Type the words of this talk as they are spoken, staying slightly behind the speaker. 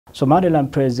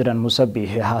Somaliland President Muse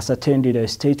Bihi has attended a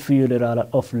state funeral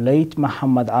of late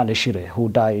Mohamed Ali Shire, who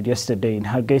died yesterday in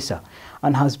Hargeisa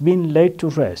and has been laid to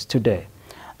rest today.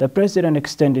 The president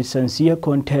extended sincere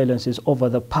condolences over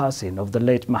the passing of the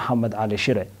late Mohamed Ali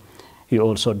Shire. He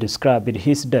also described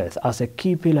his death as a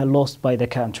key pillar lost by the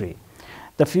country.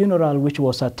 The funeral, which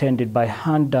was attended by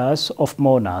hundreds of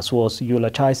mourners, was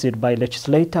eulogized by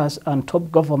legislators and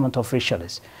top government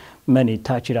officials. Many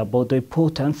touched about the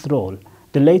important role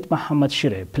the late Mohamed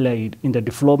Shire played in the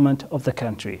development of the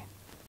country.